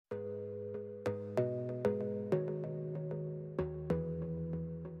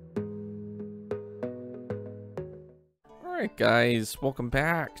Alright guys, welcome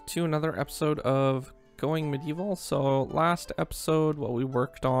back to another episode of Going Medieval. So last episode what we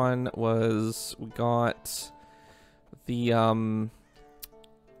worked on was we got the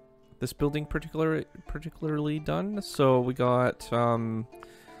this building particularly done. So we got some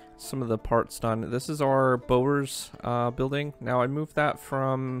of the parts done. This is our Bowers building. Now I moved that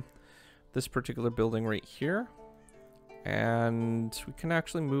from this particular building right here, and we can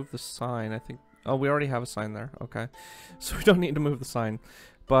actually move the sign, I think. Oh, we already have a sign there. Okay. So we don't need to move the sign.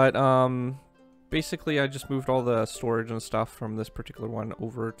 But basically I just moved all the storage and stuff from this particular one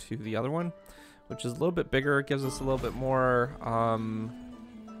over to the other one, which is a little bit bigger. It gives us a little bit more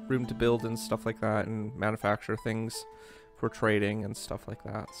room to build and stuff like that, and manufacture things for trading and stuff like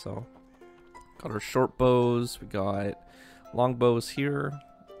that. So got our short bows, we got long bows here,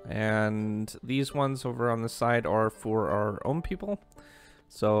 and these ones over on the side are for our own people.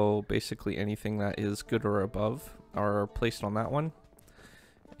 So basically anything that is good or above are placed on that one.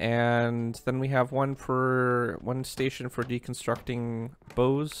 And then we have one station for deconstructing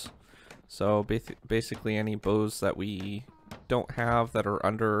bows. So basically any bows that we don't have that are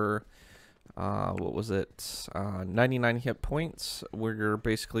under, what was it, 99 hit points, we're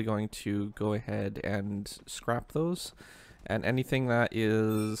basically going to go ahead and scrap those. And anything that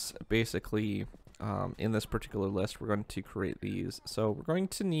is basically in this particular list, we're going to create these. So we're going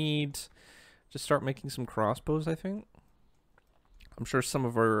to need to start making some crossbows, I think. I'm sure some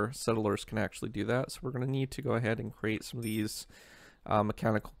of our settlers can actually do that. So we're going to need to go ahead and create some of these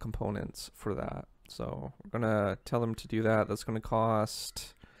mechanical components for that. So we're going to tell them to do that. That's going to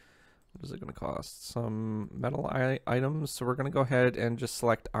cost, what is it going to cost? Some metal items. So we're going to go ahead and just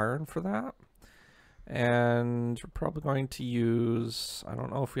select iron for that. And we're probably going to use, I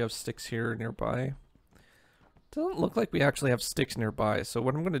don't know if we have sticks here nearby. Doesn't look like we actually have sticks nearby. So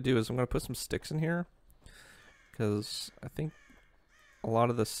what I'm going to do is I'm going to put some sticks in here, because I think a lot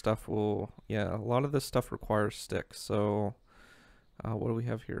of this stuff will, yeah, a lot of this stuff requires sticks. So what do we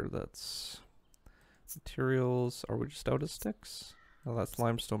have here? That's materials. Are we just out of sticks? Oh, that's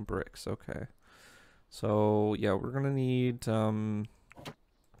limestone bricks. Okay. So yeah, we're going to need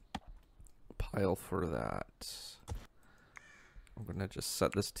pile for that. I'm going to just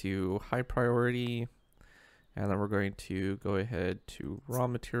set this to high priority, and then we're going to go ahead to raw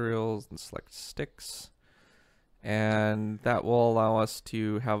materials and select sticks, and that will allow us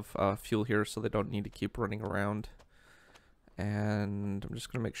to have fuel here so they don't need to keep running around. And I'm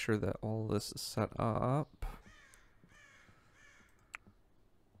just going to make sure that all this is set up.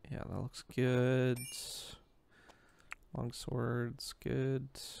 Yeah, that looks good. Long swords, good.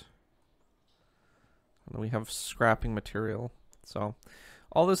 And then we have scrapping material. So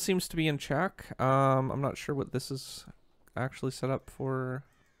all this seems to be in check. I'm not sure what this is actually set up for.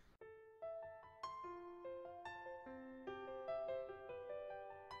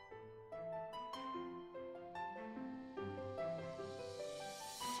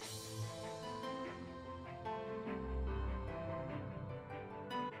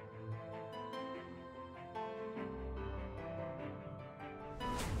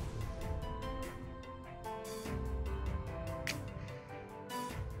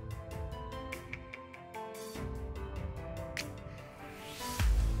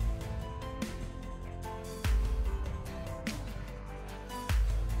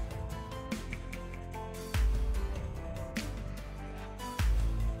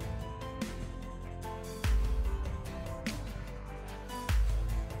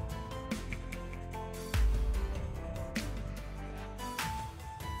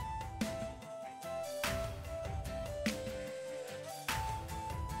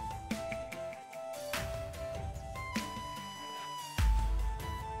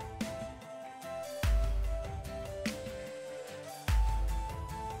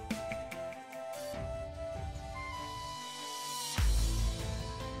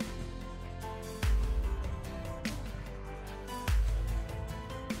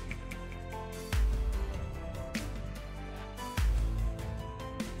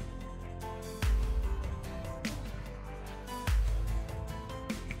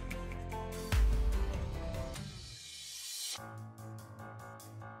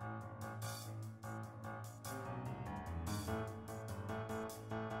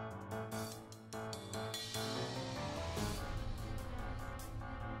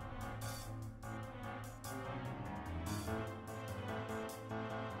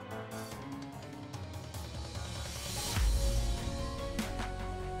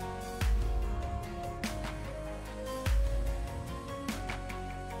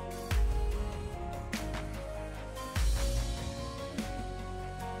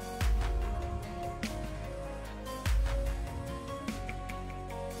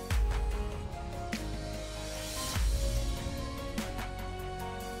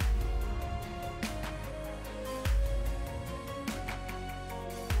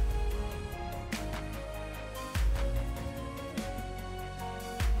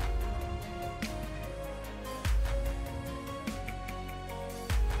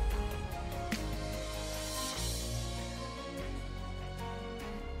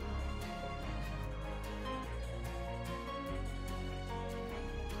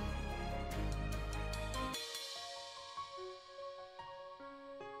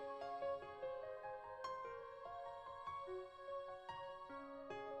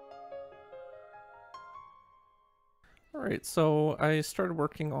 Alright, so I started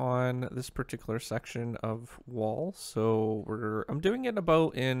working on this particular section of wall. So I'm doing it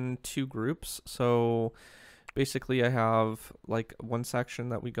about in 2 groups. So basically I have like one section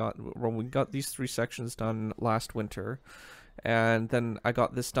that we got these 3 sections done last winter. And then I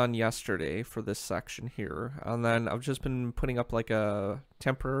got this done yesterday for this section here. And then I've just been putting up like a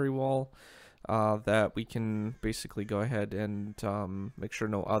temporary wall that we can basically go ahead and make sure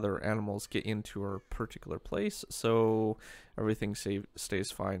no other animals get into our particular place, so everything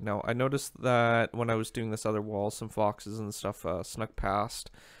stays fine. Now, I noticed that when I was doing this other wall, some foxes and stuff snuck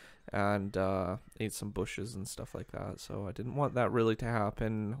past and ate some bushes and stuff like that, so I didn't want that really to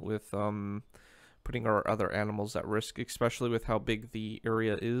happen with putting our other animals at risk, especially with how big the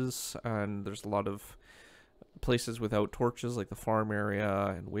area is, and there's a lot of places without torches, like the farm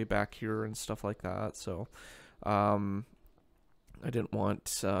area and way back here and stuff like that. So I didn't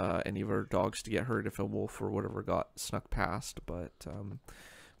want any of our dogs to get hurt if a wolf or whatever got snuck past. But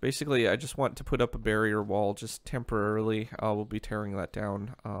basically I just want to put up a barrier wall just temporarily. We'll be tearing that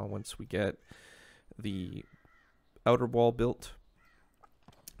down once we get the outer wall built.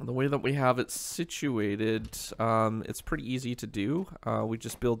 The way that we have it situated, it's pretty easy to do. We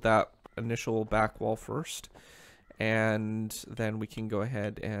just build that initial back wall first, and then we can go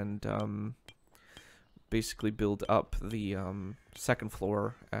ahead and basically build up the second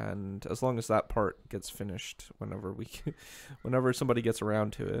floor, and as long as that part gets finished whenever somebody gets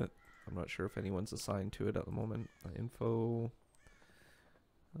around to it. I'm not sure if anyone's assigned to it at the moment. Info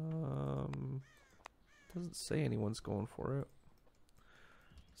doesn't say anyone's going for it.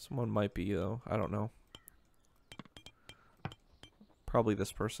 Someone might be though, I don't know. Probably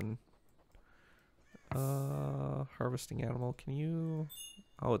this person. Harvesting animal, can you...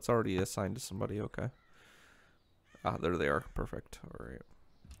 Oh, it's already assigned to somebody, okay. Ah, there they are, perfect, alright.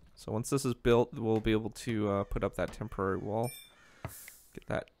 So once this is built, we'll be able to put up that temporary wall. Get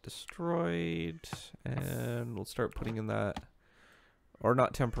that destroyed, and we'll start putting in that, or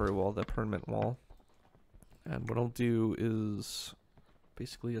not temporary wall, the permanent wall. And what I'll do is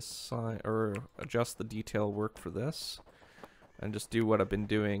basically assign, or adjust the detail work for this, and just do what I've been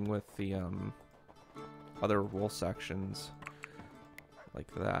doing with the other wall sections,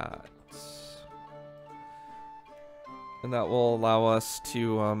 like that. And that will allow us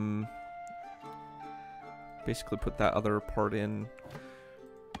to basically put that other part in.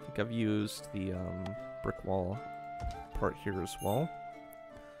 I think I've used the brick wall part here as well.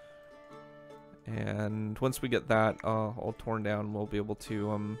 And once we get that all torn down, we'll be able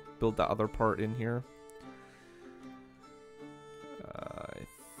to build the other part in here.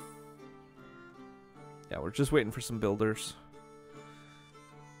 Yeah, we're just waiting for some builders.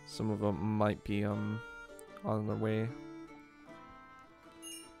 Some of them might be on their way,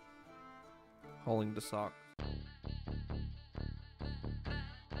 hauling the sock.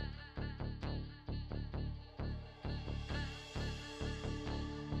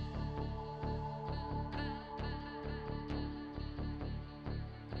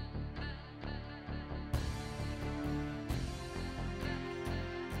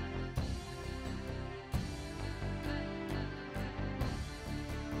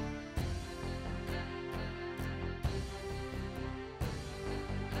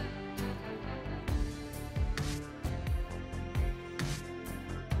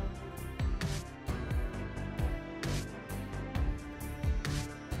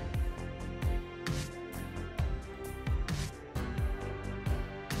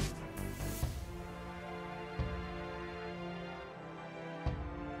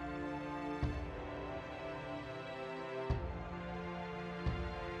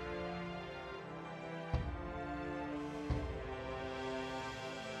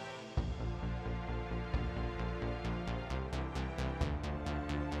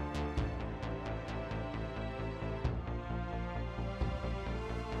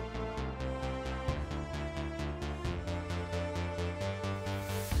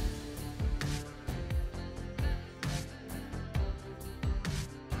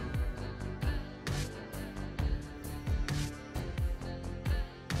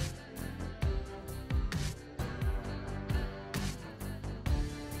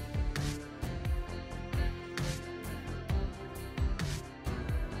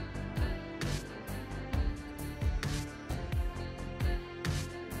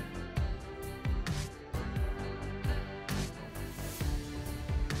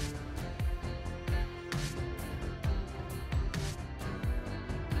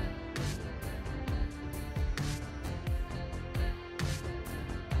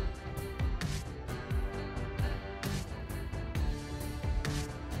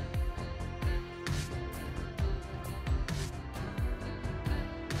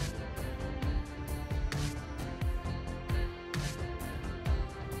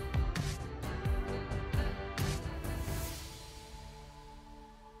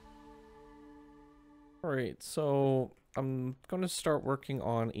 Alright, so I'm going to start working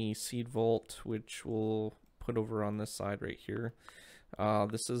on a seed vault, which we'll put over on this side right here.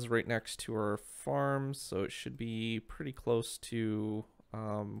 This is right next to our farm, so it should be pretty close to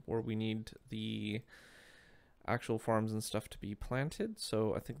where we need the actual farms and stuff to be planted.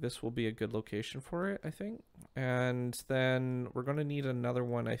 So I think this will be a good location for it, I think. And then we're going to need another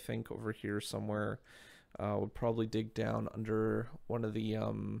one, I think, over here somewhere. We'll probably dig down under one of the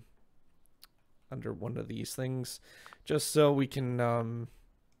these things, just so we can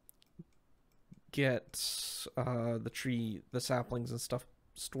get the saplings and stuff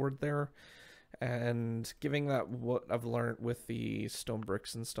stored there. And giving that what I've learned with the stone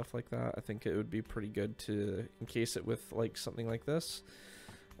bricks and stuff like that, I think it would be pretty good to encase it with like something like this,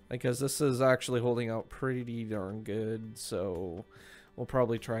 because this is actually holding out pretty darn good. So we'll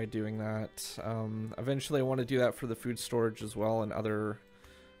probably try doing that. Eventually I want to do that for the food storage as well, and other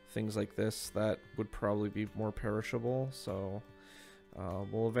things like this that would probably be more perishable. So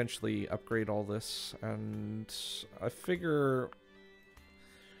we'll eventually upgrade all this, and I figure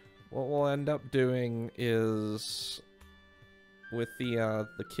what we'll end up doing is with the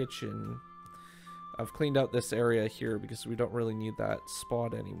kitchen, I've cleaned out this area here because we don't really need that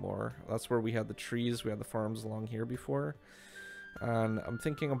spot anymore. That's where we had the trees, we had the farms along here before. And I'm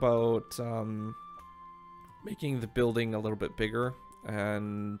thinking about making the building a little bit bigger,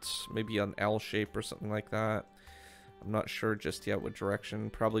 and maybe an L shape or something like that. I'm not sure just yet what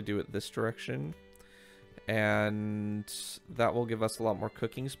direction. Probably do it this direction. And that will give us a lot more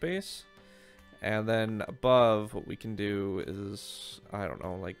cooking space. And then above, what we can do is, I don't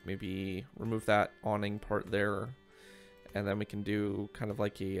know, like maybe remove that awning part there, and then we can do kind of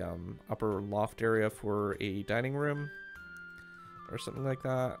like a upper loft area for a dining room or something like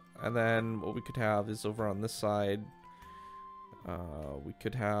that. And then what we could have is over on this side, we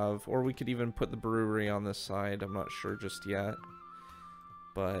could have, or we could even put the brewery on this side. I'm not sure just yet,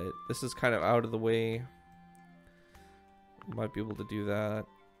 but this is kind of out of the way. Might be able to do that.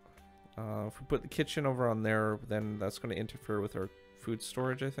 If we put the kitchen over on there, then that's going to interfere with our food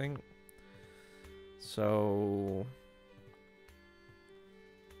storage, I think. So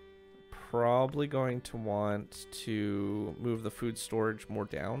probably going to want to move the food storage more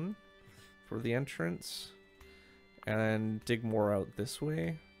down for the entrance and dig more out this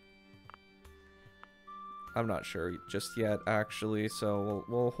way. I'm not sure just yet, actually, so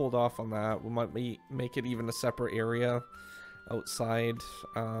we'll hold off on that. We might make it even a separate area outside,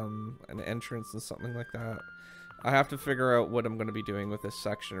 an entrance and something like that. I have to figure out what I'm going to be doing with this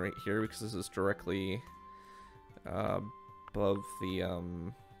section right here, because this is directly above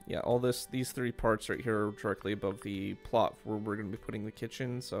the yeah, all these three parts right here are directly above the plot where we're going to be putting the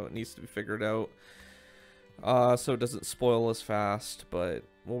kitchen, so it needs to be figured out so it doesn't spoil as fast, but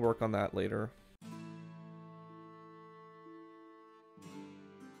we'll work on that later.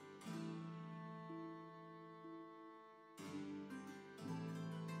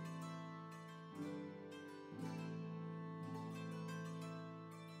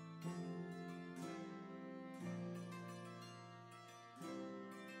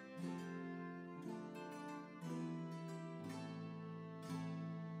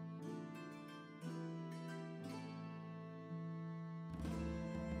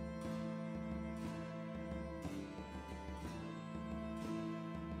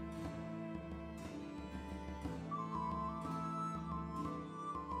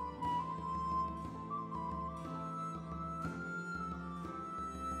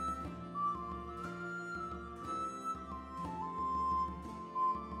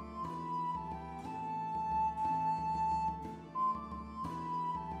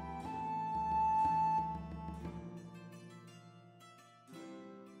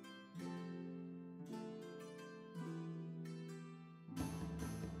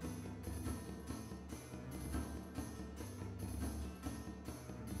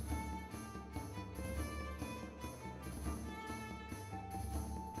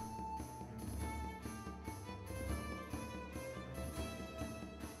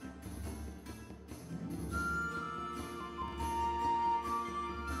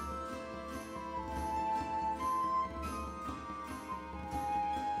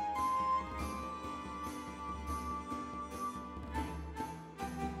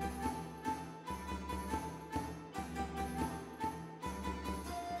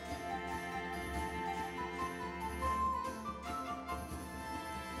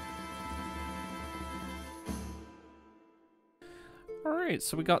 Alright,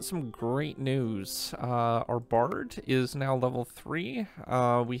 so we got some great news. Our bard is now level 3.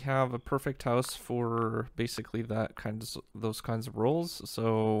 We have a perfect house for basically those kinds of roles.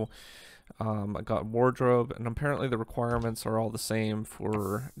 So I got wardrobe, and apparently the requirements are all the same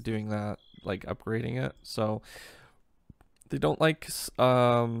for doing that, like upgrading it. So they don't like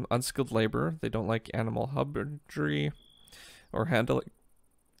unskilled labor. They don't like animal husbandry or handling.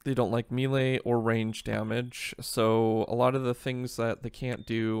 They don't like melee or range damage. So a lot of the things that they can't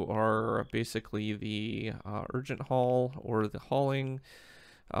do are basically the urgent haul or the hauling,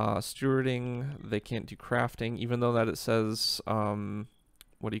 stewarding. They can't do crafting, even though that it says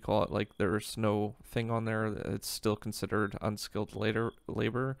what do you call it? Like there's no thing on there. It's still considered unskilled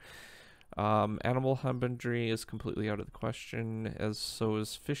labor. Animal husbandry is completely out of the question, as so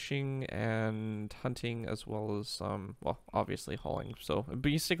is fishing and hunting, as well as well, obviously hauling. So it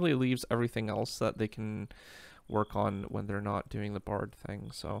basically leaves everything else that they can work on when they're not doing the bard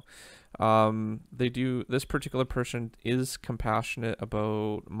thing. So this particular person is compassionate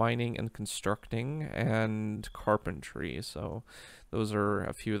about mining and constructing and carpentry. So those are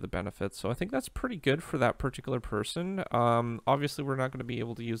a few of the benefits. So I think that's pretty good for that particular person. Obviously we're not going to be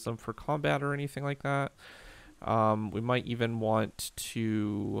able to use them for combat or anything like that. We might even want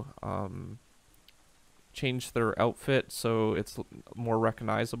to change their outfit so it's more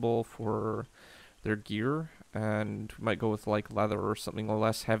recognizable for their gear, and we might go with like leather or something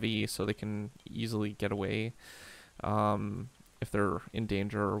less heavy so they can easily get away if they're in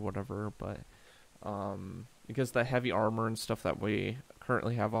danger or whatever. But because the heavy armor and stuff that we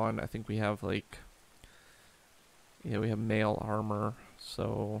currently have on, I think we have like, yeah, we have mail armor,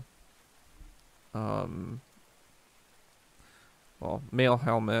 so well, mail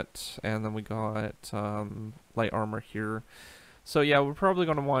helmet, and then we got light armor here. So yeah, we're probably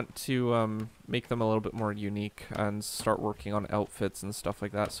going to want to make them a little bit more unique and start working on outfits and stuff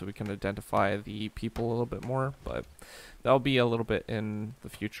like that so we can identify the people a little bit more, but that'll be a little bit in the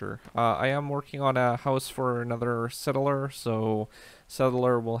future. I am working on a house for another settler, so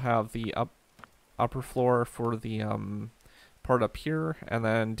settler will have the upper floor for the part up here, and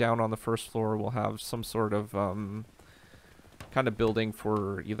then down on the first floor we'll have some sort of kind of building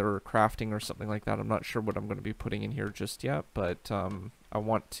for either crafting or something like that. I'm not sure what I'm going to be putting in here just yet, but I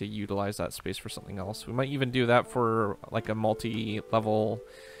want to utilize that space for something else. We might even do that for like a multi-level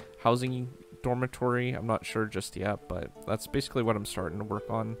housing dormitory. I'm not sure just yet, but that's basically what I'm starting to work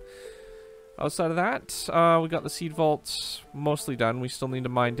on. Outside of that, we got the seed vaults mostly done. We still need to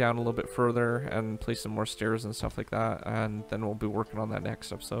mine down a little bit further and place some more stairs and stuff like that, and then we'll be working on that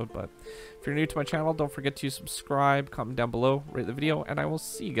next episode. But if you're new to my channel, don't forget to subscribe, comment down below, rate the video, and I will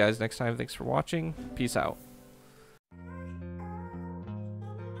see you guys next time. Thanks for watching. Peace out.